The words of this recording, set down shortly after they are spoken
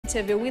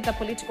interview with a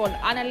political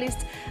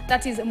analyst,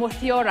 that is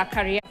Muthiora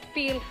Karia.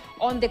 Feel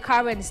on the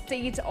current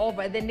state of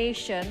the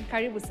nation.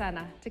 Karibu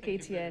sana to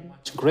KTN.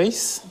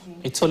 Grace,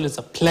 it's always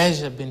a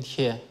pleasure being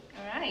here.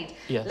 All right.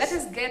 Yes. Let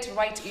us get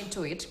right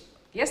into it.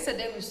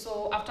 Yesterday we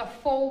saw, after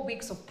 4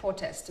 weeks of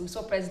protest, we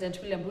saw President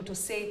William Ruto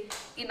say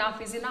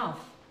enough is enough.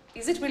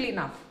 Is it really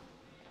enough?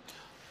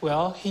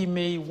 Well, he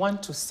may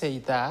want to say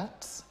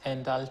that,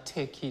 and I'll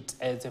take it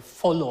as a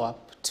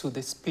follow-up to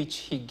the speech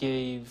he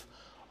gave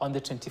on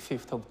the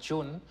 25th of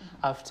June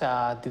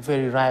after the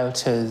very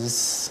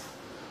riotous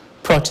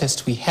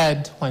protest we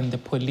had when the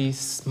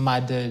police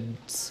murdered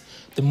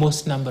the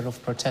most number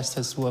of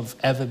protesters who have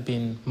ever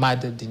been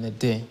murdered in a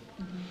day.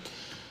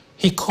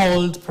 He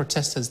called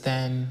protesters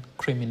then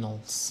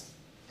criminals.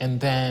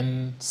 And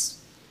then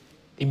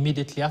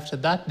immediately after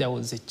that, there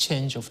was a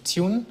change of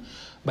tune.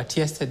 But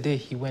yesterday,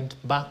 he went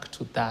back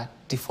to that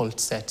default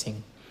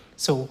setting.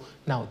 So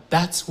now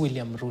that's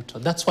William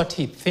Ruto. That's what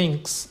he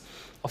thinks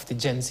of the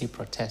Gen Z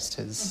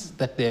protesters,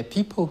 that they're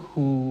people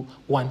who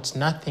want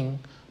nothing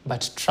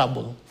but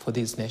trouble for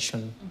this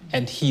nation.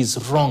 And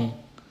he's wrong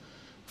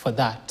for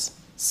that.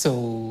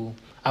 So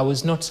I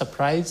was not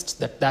surprised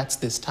that that's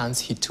the stance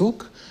he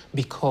took,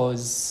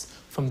 because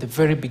from the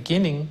very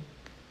beginning,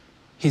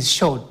 he's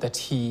showed that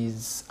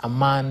he's a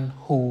man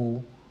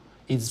who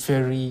is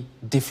very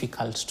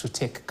difficult to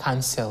take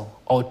counsel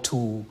or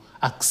to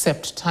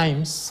accept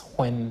times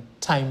when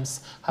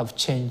times have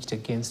changed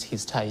against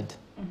his tide.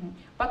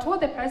 But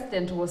what the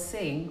president was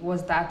saying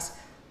was that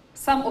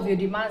some of your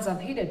demands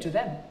I've heeded to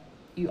them.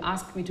 You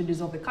asked me to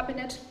dissolve the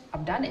cabinet,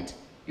 I've done it.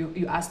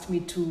 You asked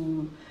me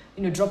to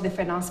drop the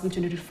finance bill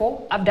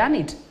 2024, I've done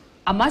it.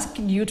 I'm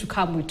asking you to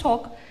come, we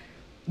talk.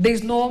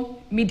 There's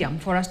no medium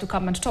for us to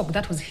come and talk.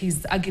 That was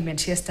his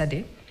argument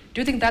yesterday.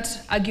 Do you think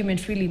that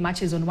argument really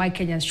matches on why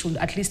Kenyans should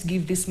at least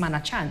give this man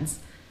a chance?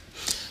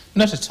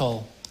 Not at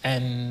all.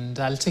 And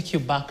I'll take you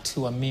back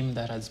to a meme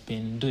that has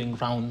been doing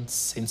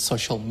rounds in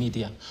social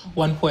media.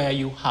 One where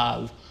you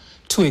have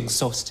two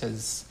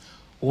exhausters.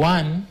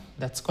 One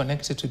that's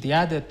connected to the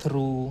other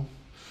through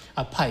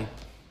a pipe.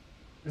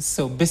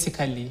 So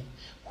basically,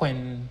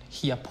 when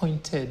he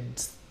appointed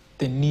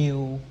the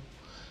new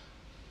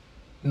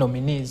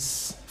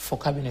nominees for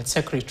cabinet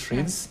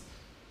secretaries,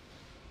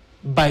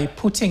 by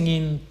putting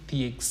in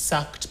the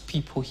exact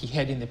people he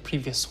had in the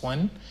previous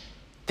one,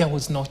 there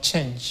was no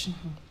change.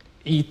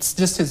 It's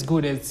just as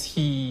good as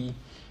he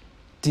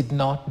did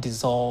not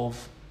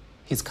dissolve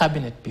his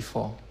cabinet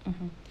before.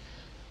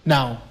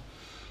 Now,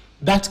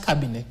 that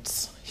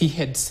cabinet, he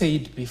had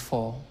said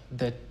before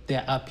that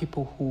there are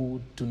people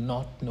who do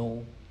not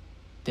know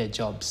their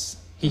jobs.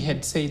 He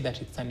had said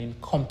that it's an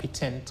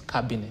incompetent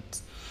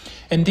cabinet.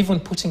 And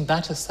even putting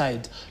that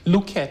aside,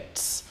 look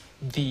at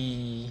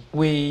the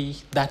way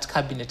that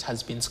cabinet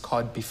has been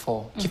scored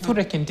before.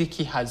 Kithure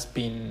Kindiki has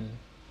been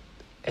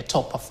a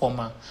top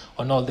performer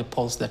on all the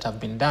polls that have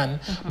been done.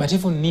 But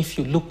even if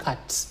you look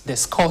at the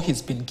score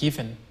he's been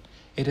given,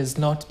 it has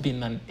not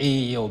been an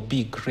A or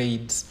B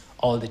grade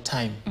all the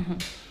time.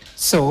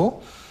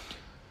 So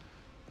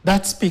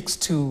that speaks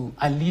to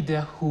a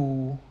leader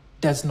who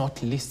does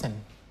not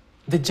listen.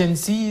 The Gen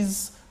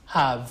Zs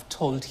have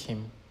told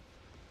him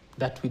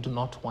that we do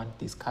not want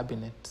this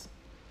cabinet.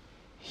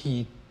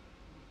 He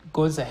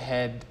goes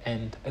ahead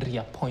and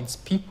reappoints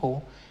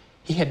people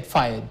he had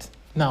fired.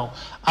 Now,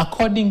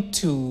 according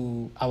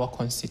to our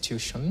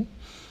constitution,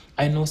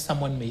 I know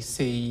someone may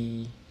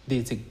say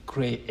there's a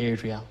gray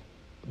area,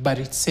 but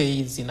it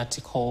says in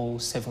Article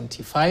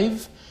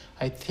 75,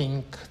 I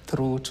think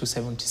through to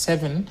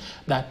 77,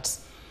 that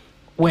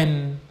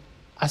when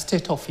a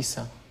state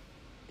officer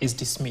is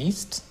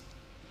dismissed,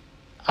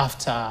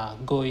 after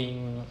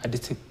going a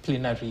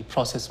disciplinary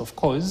process, of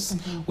course,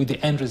 with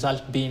the end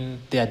result being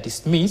they are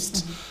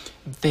dismissed,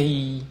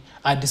 they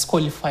are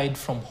disqualified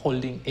from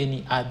holding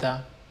any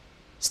other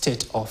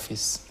state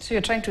office. So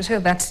you're trying to say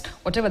that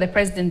whatever the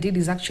president did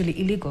is actually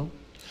illegal?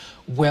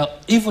 Well,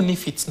 even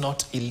if it's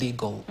not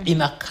illegal,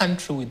 in a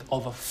country with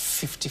over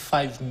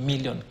 55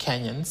 million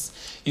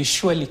Kenyans, you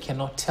surely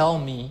cannot tell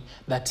me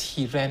that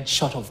he ran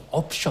short of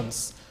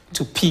options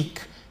to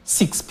pick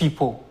 6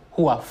 people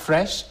who are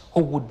fresh,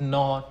 who would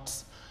not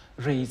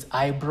raise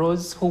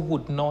eyebrows, who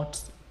would not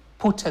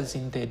put us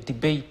in the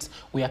debate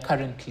we are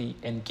currently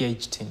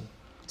engaged in.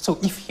 So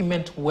if he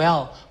meant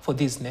well for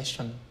this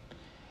nation,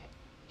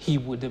 he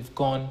would have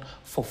gone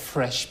for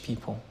fresh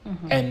people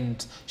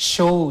and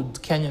showed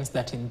Kenyans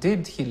that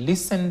indeed he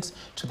listened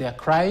to their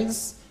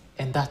cries,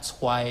 and that's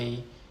why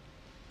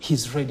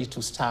he's ready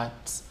to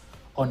start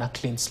on a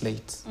clean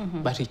slate.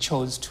 But he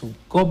chose to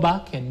go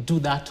back and do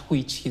that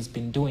which he's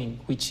been doing,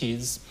 which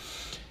is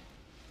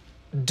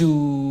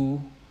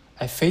do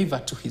a favor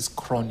to his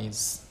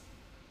cronies.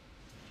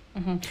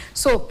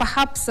 So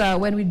perhaps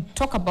when we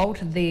talk about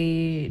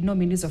the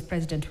nominees of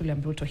President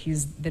William Ruto,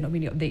 he's the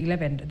nominee of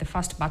the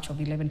first batch of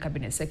 11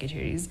 cabinet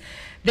secretaries.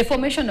 The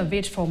formation of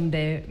it from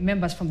the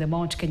members from the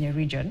Mount Kenya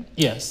region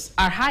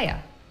are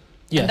higher.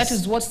 Yes. And that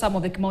is what some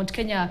of the Mount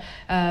Kenya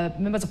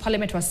members of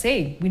parliament were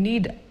saying. We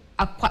need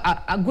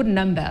a good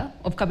number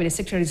of cabinet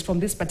secretaries from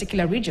this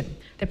particular region.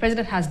 The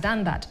president has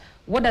done that.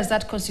 What does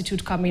that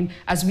constitute coming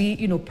as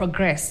we,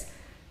 progress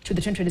to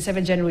the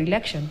 2027 general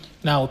election?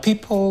 Now,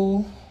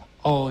 people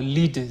or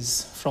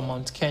leaders from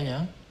Mount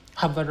Kenya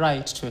have a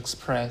right to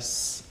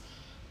express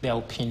their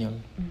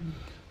opinion.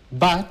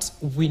 But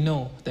we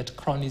know that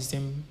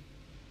cronyism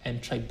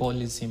and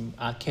tribalism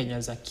are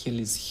Kenya's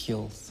Achilles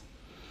heels.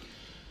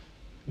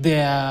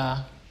 They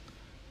are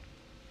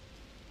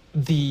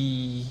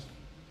the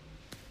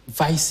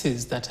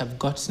vices that have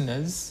gotten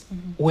us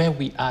where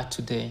we are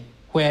today,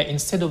 where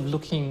instead of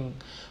looking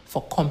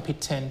for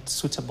competent,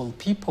 suitable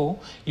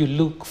people, you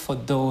look for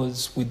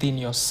those within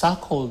your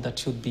circle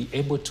that you'll be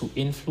able to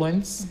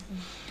influence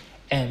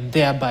and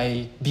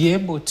thereby be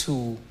able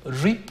to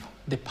reap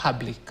the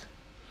public.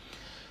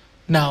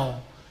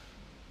 Now,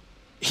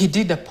 he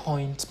did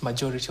appoint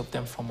majority of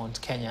them from Mount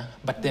Kenya,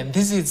 but then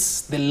this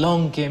is the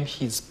long game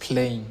he's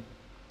playing.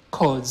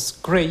 Because,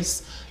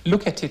 Grace,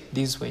 look at it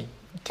this way.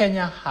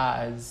 Kenya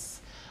has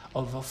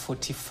over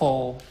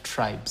 44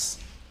 tribes.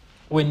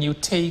 When you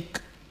take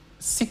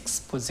 6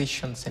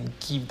 positions and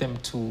give them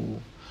to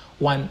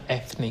one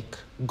ethnic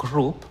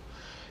group,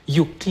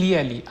 you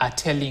clearly are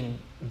telling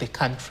the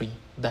country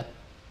that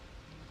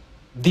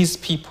these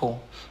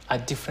people are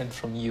different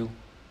from you.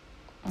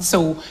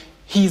 So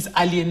he's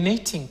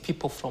alienating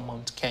people from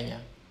Mount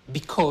Kenya,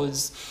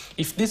 because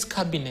if this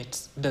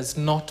cabinet does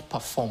not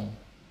perform,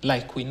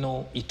 like we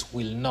know it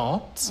will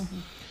not,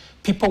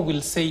 people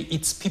will say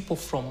it's people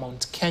from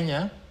Mount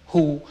Kenya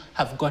who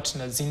have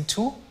gotten us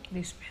into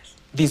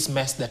this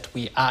mess that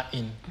we are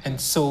in. And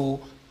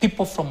so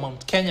people from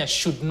Mount Kenya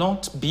should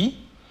not be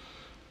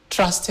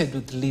trusted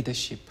with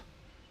leadership.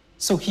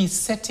 So he's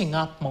setting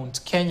up Mount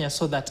Kenya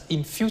so that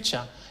in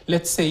future,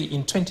 let's say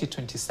in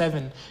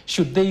 2027,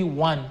 should they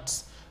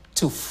want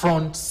to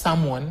front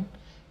someone,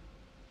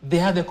 the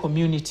other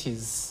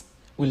communities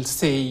will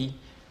say,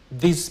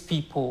 these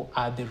people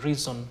are the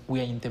reason we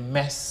are in the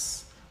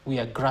mess we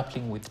are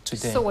grappling with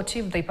today. So what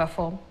if they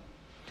perform?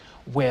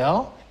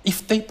 Well,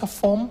 if they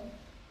perform,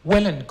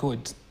 well and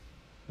good.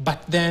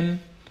 But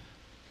then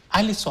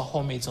Alice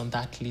Wahome is on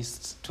that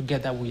list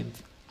together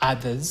with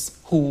others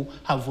who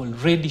have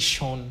already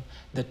shown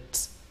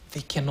that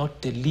they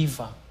cannot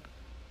deliver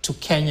to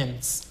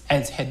Kenyans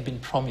as had been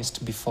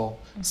promised before.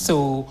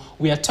 So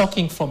we are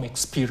talking from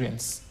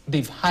experience.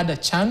 They've had a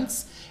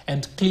chance,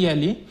 and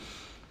clearly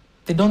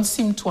they don't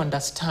seem to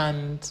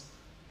understand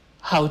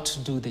how to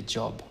do the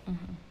job.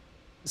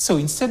 So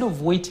instead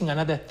of waiting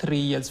another 3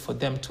 years for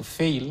them to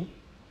fail,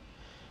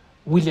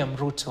 William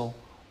Ruto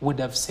would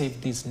have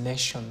saved this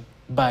nation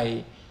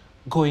by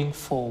going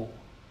for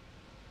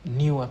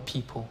newer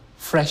people,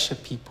 fresher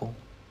people,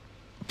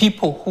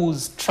 people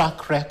whose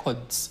track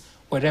records,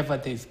 wherever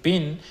they've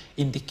been,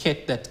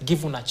 indicate that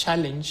given a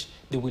challenge,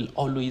 they will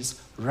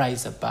always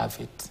rise above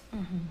it.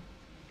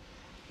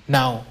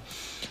 Now,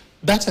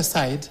 that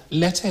aside,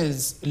 let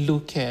us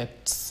look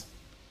at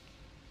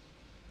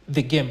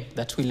the game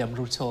that William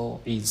Ruto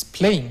is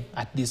playing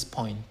at this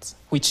point,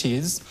 which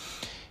is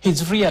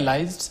he's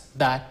realized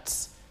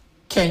that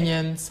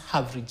Kenyans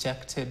have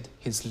rejected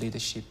his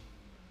leadership.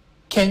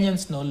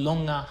 Kenyans no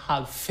longer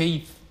have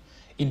faith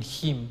in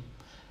him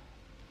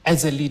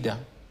as a leader.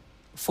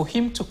 For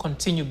him to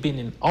continue being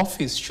in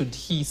office, should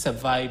he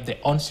survive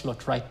the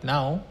onslaught right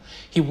now,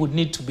 he would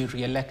need to be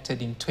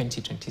re-elected in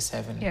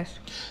 2027. Yes.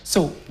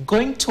 So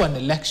going to an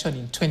election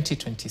in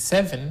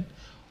 2027,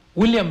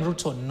 William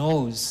Ruto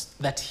knows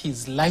that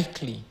he's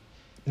likely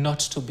not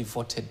to be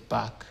voted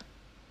back.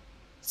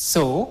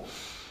 So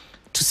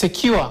to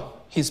secure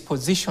his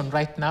position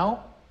right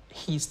now,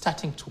 he's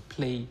starting to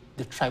play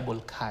the tribal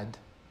card.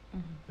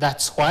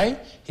 That's why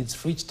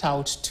he's reached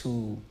out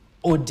to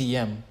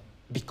ODM,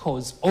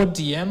 because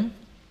ODM,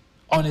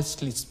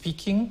 honestly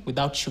speaking,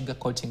 without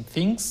sugarcoating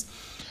things,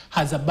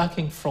 has a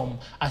backing from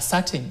a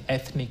certain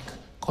ethnic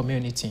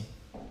community.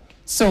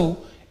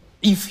 So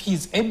if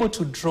he's able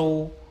to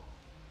draw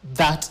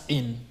that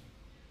in,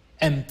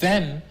 and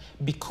then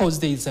because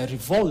there is a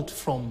revolt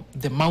from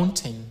the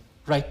mountain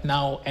right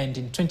now, and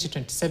in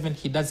 2027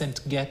 he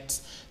doesn't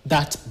get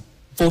that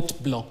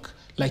vote block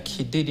like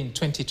he did in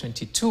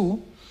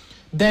 2022,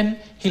 then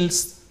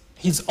his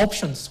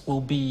options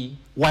will be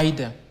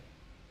wider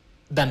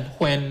than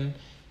when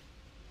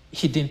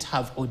he didn't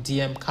have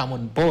ODM come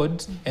on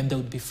board and they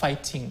would be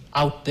fighting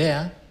out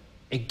there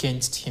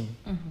against him.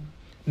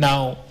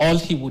 Now, all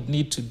he would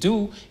need to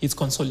do is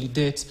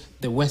consolidate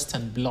the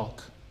Western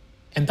Bloc.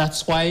 And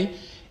that's why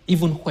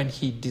even when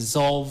he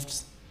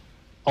dissolved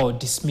or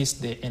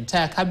dismissed the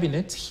entire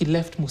cabinet, he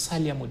left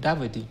Musalia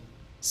Mudavadi.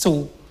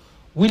 So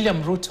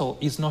William Ruto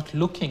is not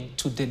looking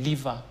to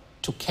deliver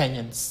to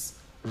Kenyans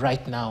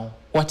right now.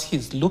 What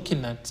he's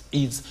looking at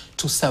is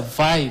to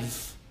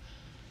survive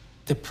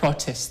the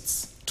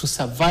protests, to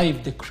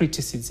survive the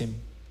criticism,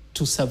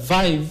 to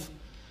survive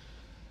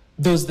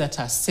those that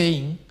are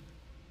saying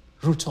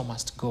Ruto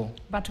must go.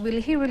 But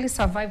will he really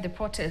survive the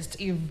protest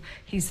if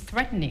he's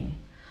threatening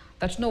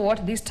that, you know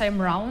what, this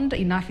time round,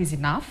 enough is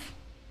enough?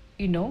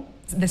 you know,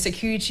 the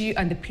security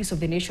and the peace of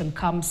the nation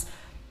comes,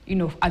 you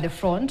know, at the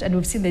front. And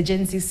we've seen the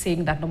Gen Z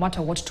saying that no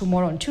matter what,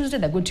 tomorrow on Tuesday,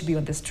 they're going to be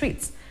on the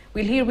streets.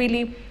 Will he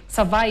really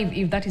survive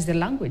if that is the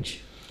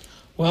language?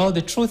 Well,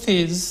 the truth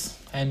is,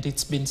 and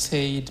it's been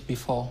said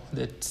before,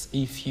 that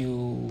if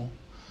you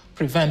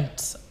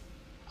prevent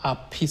a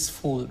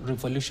peaceful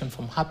revolution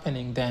from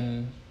happening,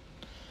 then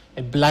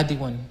a bloody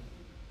one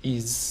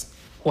is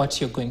what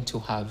you're going to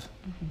have.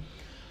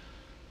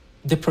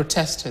 The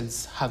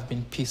protesters have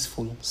been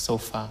peaceful so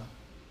far.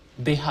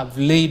 They have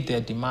laid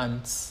their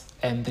demands,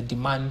 and the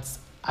demands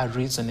are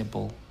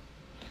reasonable.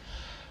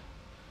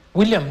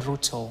 William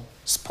Ruto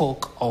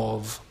spoke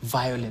of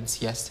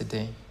violence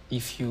yesterday,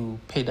 if you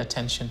paid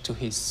attention to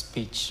his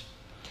speech.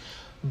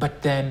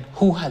 But then,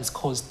 who has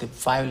caused the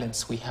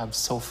violence we have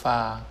so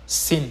far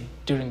seen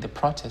during the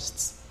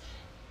protests?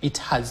 It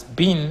has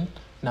been,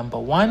 number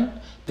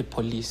one, the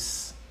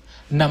police.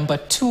 Number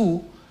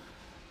two,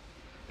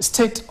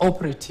 state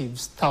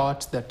operatives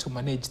thought that to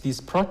manage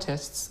these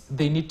protests,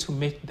 they need to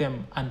make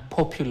them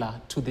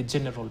unpopular to the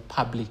general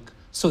public.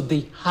 So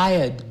they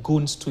hired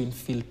goons to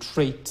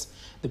infiltrate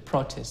the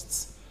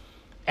protests.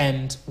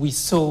 And we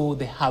saw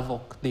the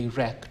havoc they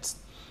wreaked.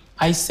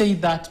 I say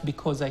that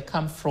because I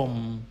come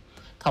from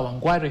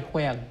Kawangware,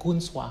 where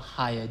goons were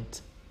hired.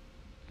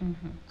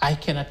 I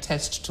can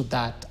attest to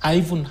that. I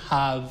even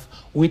have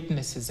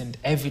witnesses and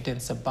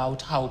evidence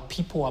about how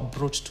people are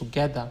brought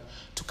together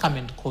to come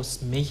and cause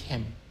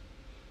mayhem.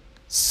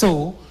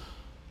 So,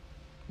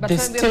 but the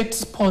state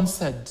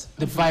sponsored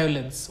the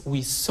violence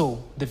we saw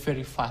the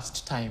very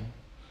first time.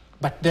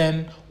 But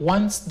then,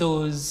 once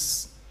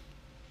those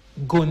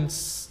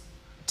goons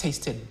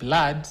tasted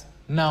blood,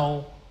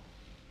 now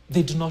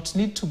they do not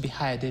need to be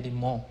hired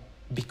anymore,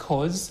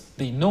 because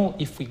they know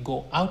if we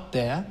go out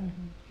there,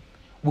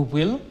 we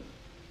will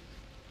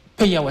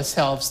pay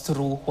ourselves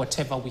through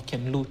whatever we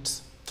can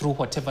loot, through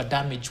whatever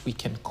damage we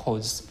can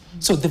cause.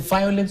 So the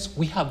violence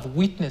we have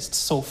witnessed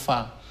so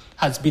far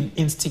has been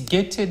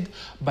instigated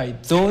by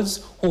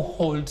those who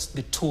hold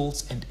the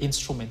tools and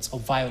instruments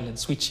of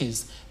violence, which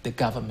is the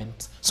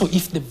government. So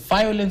if the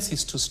violence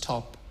is to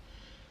stop,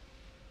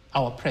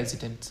 our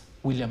president,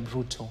 William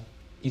Ruto,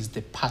 is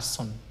the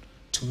person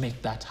to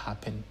make that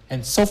happen.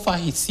 And so far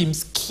he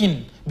seems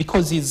keen,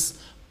 because he's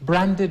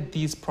branded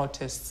these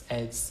protests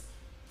as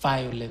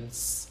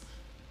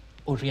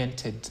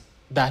violence-oriented,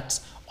 that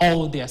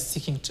all they are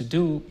seeking to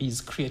do is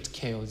create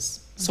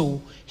chaos.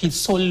 So he's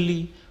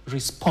solely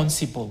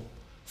responsible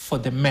for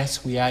the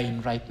mess we are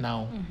in right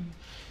now.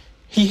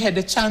 He had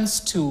a chance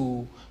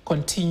to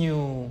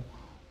continue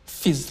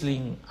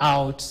fizzling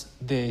out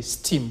the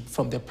steam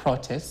from the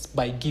protests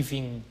by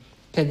giving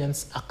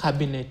Kenyans a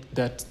cabinet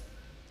that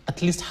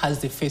at least has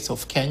the face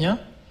of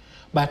Kenya,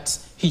 but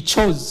he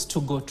chose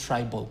to go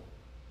tribal.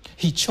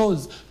 He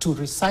chose to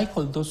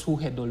recycle those who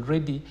had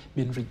already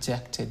been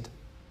rejected.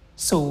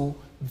 So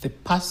the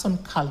person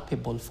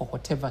culpable for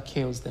whatever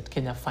chaos that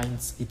Kenya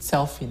finds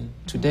itself in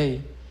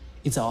today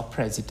is our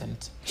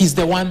president. He's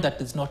the one that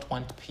does not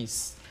want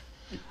peace.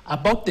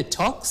 About the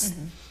talks,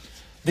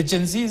 the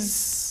Gen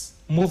Z's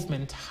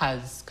movement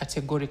has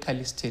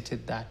categorically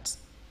stated that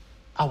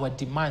our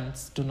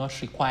demands do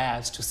not require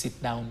us to sit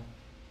down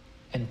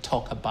and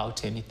talk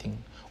about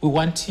anything. We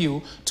want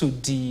you to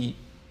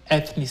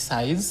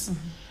de-ethnicize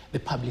the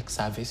public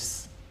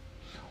service.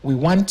 We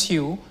want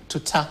you to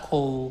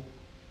tackle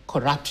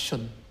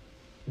corruption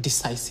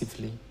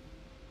decisively.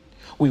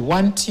 We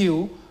want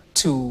you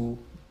to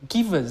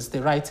give us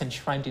the rights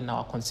enshrined in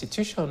our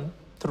constitution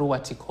through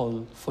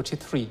Article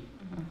 43.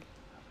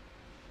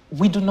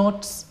 We do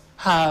not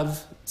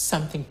have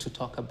something to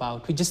talk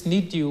about. We just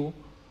need you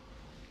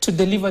to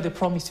deliver the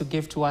promise you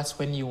gave to us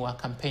when you were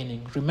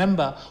campaigning.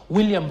 Remember,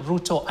 William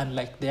Ruto,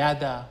 unlike the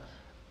other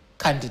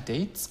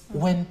candidates,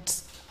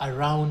 went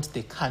around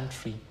the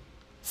country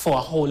for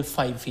a whole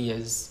 5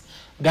 years,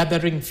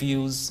 gathering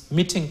views,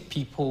 meeting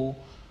people,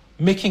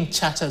 making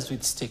charters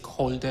with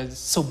stakeholders.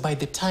 So by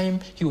the time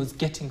he was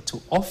getting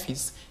to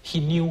office, he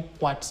knew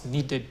what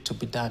needed to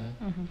be done.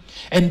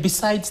 And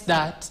besides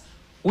that,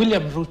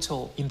 William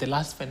Ruto, in the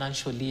last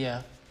financial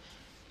year,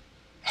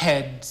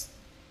 had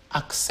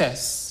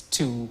access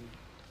to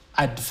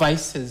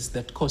advices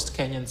that cost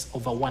Kenyans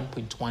over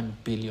 1.1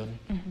 billion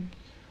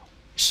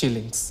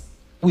shillings.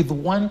 With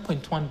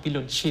 1.1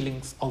 billion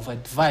shillings of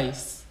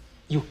advice,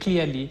 you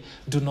clearly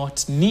do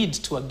not need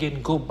to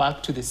again go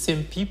back to the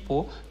same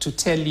people to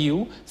tell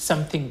you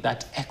something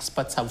that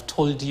experts have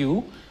told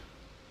you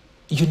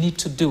you need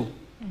to do.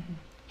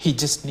 He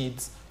just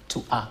needs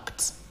to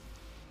act.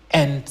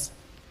 And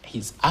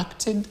he's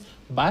acted,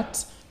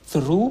 but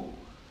through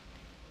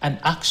an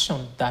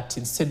action that,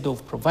 instead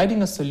of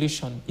providing a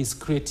solution, is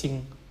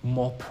creating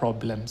more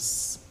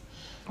problems.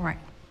 All right.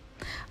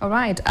 All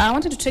right. I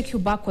wanted to take you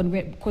back on,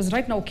 because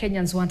right now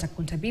Kenyans want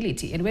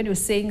accountability. And when you're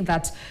saying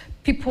that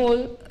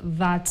people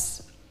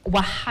that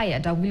were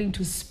hired are willing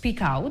to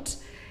speak out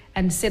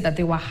and say that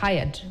they were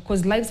hired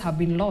because lives have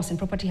been lost and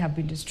property have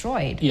been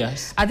destroyed.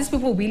 Yes. Are these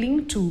people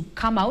willing to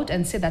come out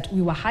and say that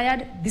we were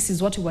hired, this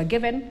is what we were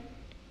given?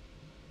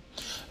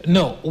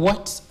 No,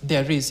 what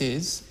there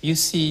is, you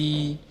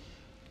see,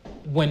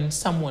 when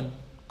someone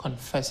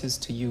confesses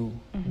to you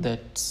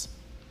that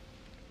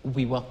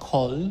we were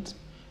called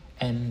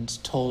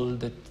and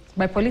told that...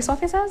 By police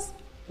officers?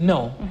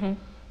 No,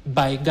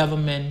 by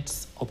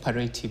government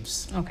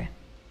operatives. Okay.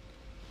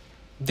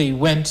 They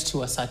went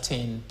to a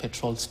certain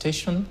petrol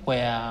station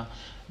where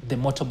the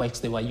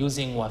motorbikes they were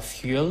using were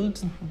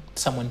fueled.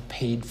 Someone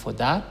paid for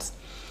that.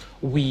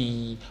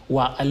 We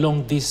were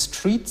along these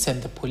streets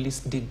and the police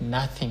did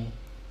nothing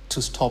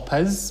to stop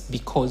us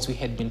because we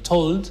had been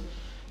told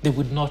they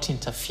would not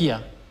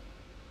interfere.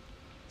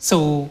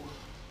 So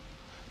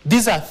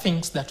these are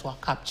things that were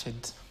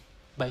captured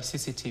by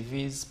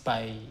CCTVs,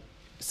 by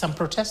some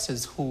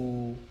protesters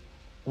who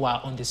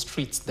were on the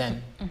streets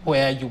then,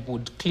 where you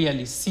would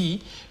clearly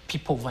see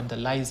people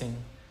vandalizing,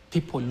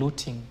 people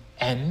looting,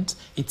 and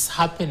it's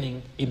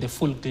happening in the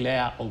full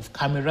glare of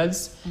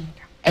cameras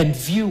and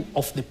view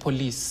of the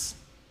police.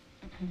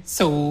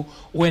 So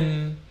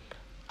when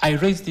I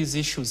raise these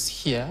issues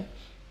here,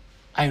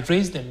 I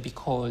raise them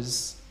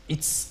because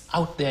it's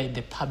out there in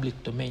the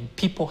public domain.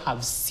 People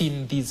have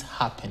seen this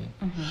happen.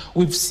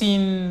 We've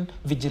seen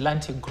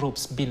vigilante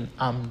groups being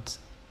armed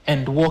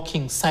and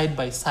walking side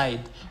by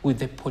side with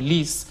the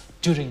police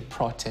during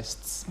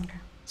protests.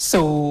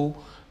 So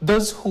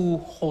those who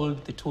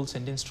hold the tools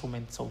and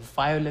instruments of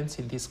violence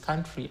in this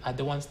country are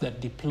the ones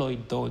that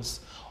deployed those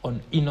on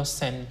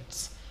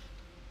innocent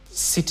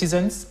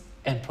citizens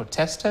and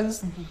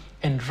protesters.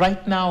 And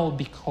right now,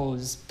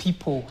 because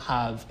people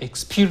have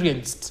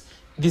experienced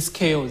this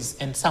chaos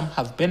and some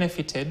have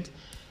benefited,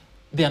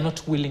 they are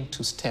not willing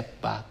to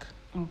step back.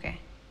 Okay.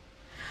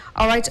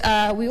 All right.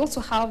 We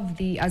also have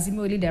the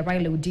Azimio leader,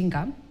 Raila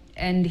Odinga,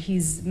 and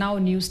his now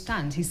new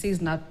stand. He says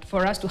that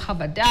for us to have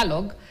a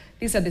dialogue,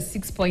 these are the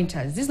 6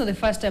 pointers. This is not the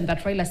first time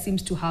that Raila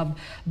seems to have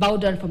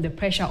bowed down from the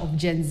pressure of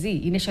Gen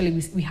Z.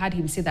 Initially, we had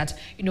him say that,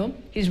 you know,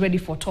 he's ready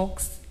for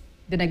talks.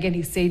 Then again,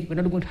 he said, we're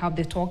not going to have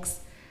the talks.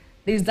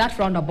 There's that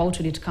roundabout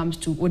when it comes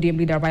to ODM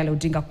leader Raila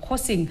Odinga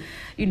causing,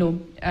 you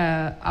know,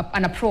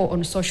 an uproar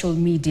on social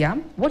media.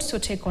 What's your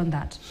take on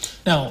that?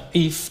 Now,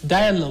 if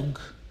dialogue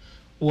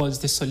was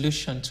the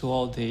solution to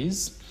all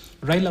this,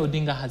 Raila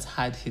Odinga has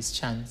had his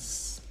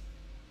chance.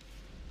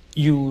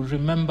 You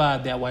remember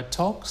there were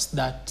talks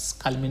that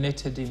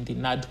culminated in the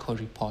NADCO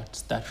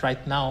report that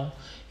right now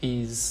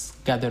is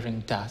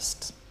gathering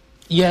dust.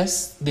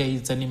 Yes, there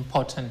is an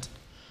important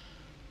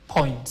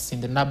point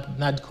in the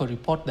NADCO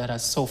report that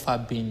has so far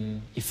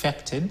been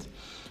effected,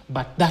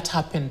 but that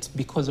happened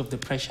because of the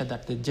pressure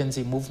that the Gen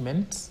Z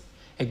movement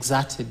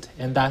exerted,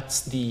 and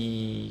that's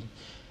the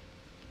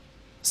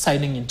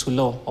signing into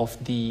law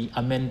of the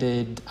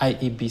amended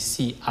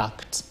IEBC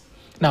Act.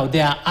 Now,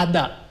 there are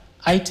other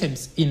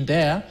items in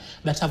there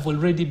that have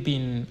already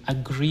been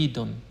agreed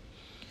on.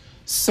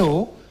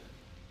 So,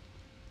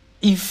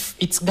 if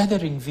it's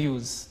gathering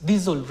views,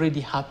 this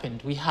already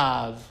happened. We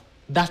have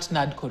that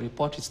NADCO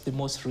report, is the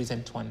most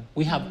recent one.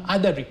 We have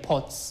other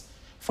reports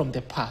from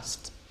the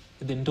past,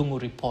 the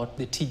Ndungu report,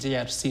 the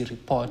TJRC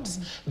report,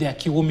 the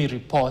Akiwumi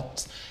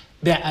report.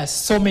 There are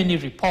so many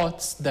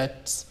reports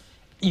that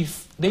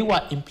if they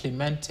were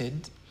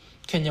implemented,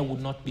 Kenya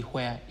would not be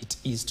where it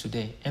is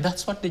today. And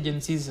that's what the Gen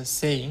Zs are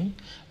saying,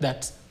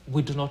 that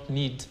we do not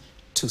need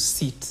to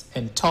sit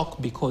and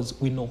talk because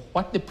we know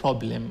what the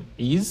problem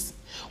is,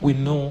 we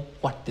know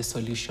what the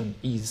solution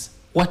is.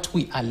 What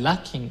we are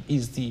lacking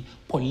is the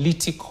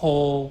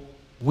political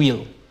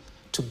will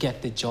to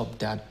get the job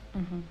done.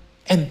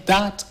 And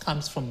that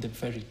comes from the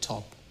very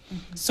top.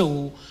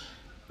 So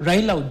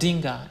Raila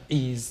Odinga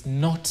is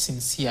not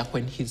sincere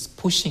when he's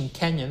pushing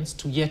Kenyans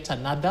to yet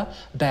another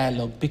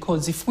dialogue,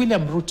 because if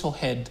William Ruto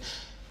had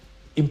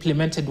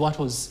implemented what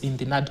was in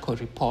the NADCO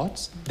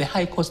report, the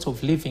high cost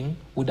of living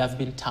would have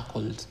been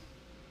tackled.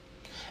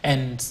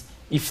 And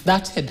if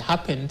that had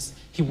happened,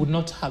 he would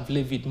not have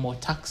levied more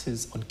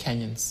taxes on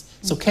Kenyans.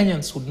 So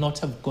Kenyans would not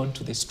have gone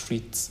to the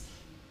streets.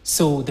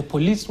 So the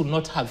police would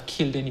not have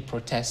killed any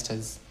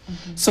protesters.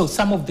 So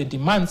some of the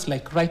demands,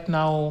 like right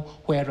now,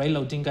 where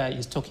Raila Odinga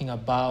is talking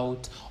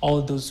about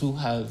all those who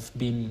have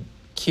been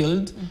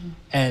killed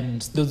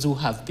and those who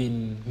have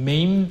been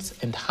maimed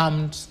and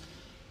harmed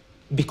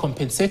be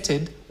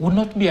compensated, would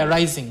not be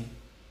arising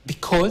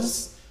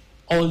because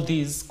all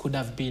these could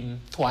have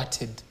been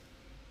thwarted.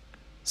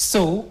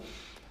 So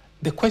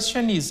the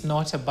question is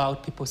not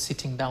about people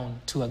sitting down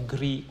to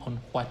agree on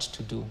what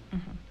to do.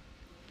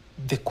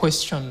 The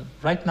question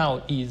right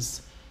now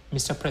is,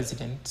 Mr.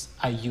 President,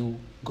 are you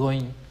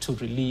going to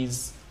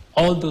release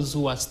all those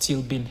who are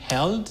still being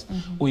held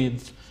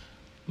with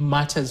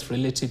matters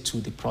related to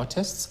the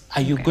protests?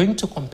 Are you going to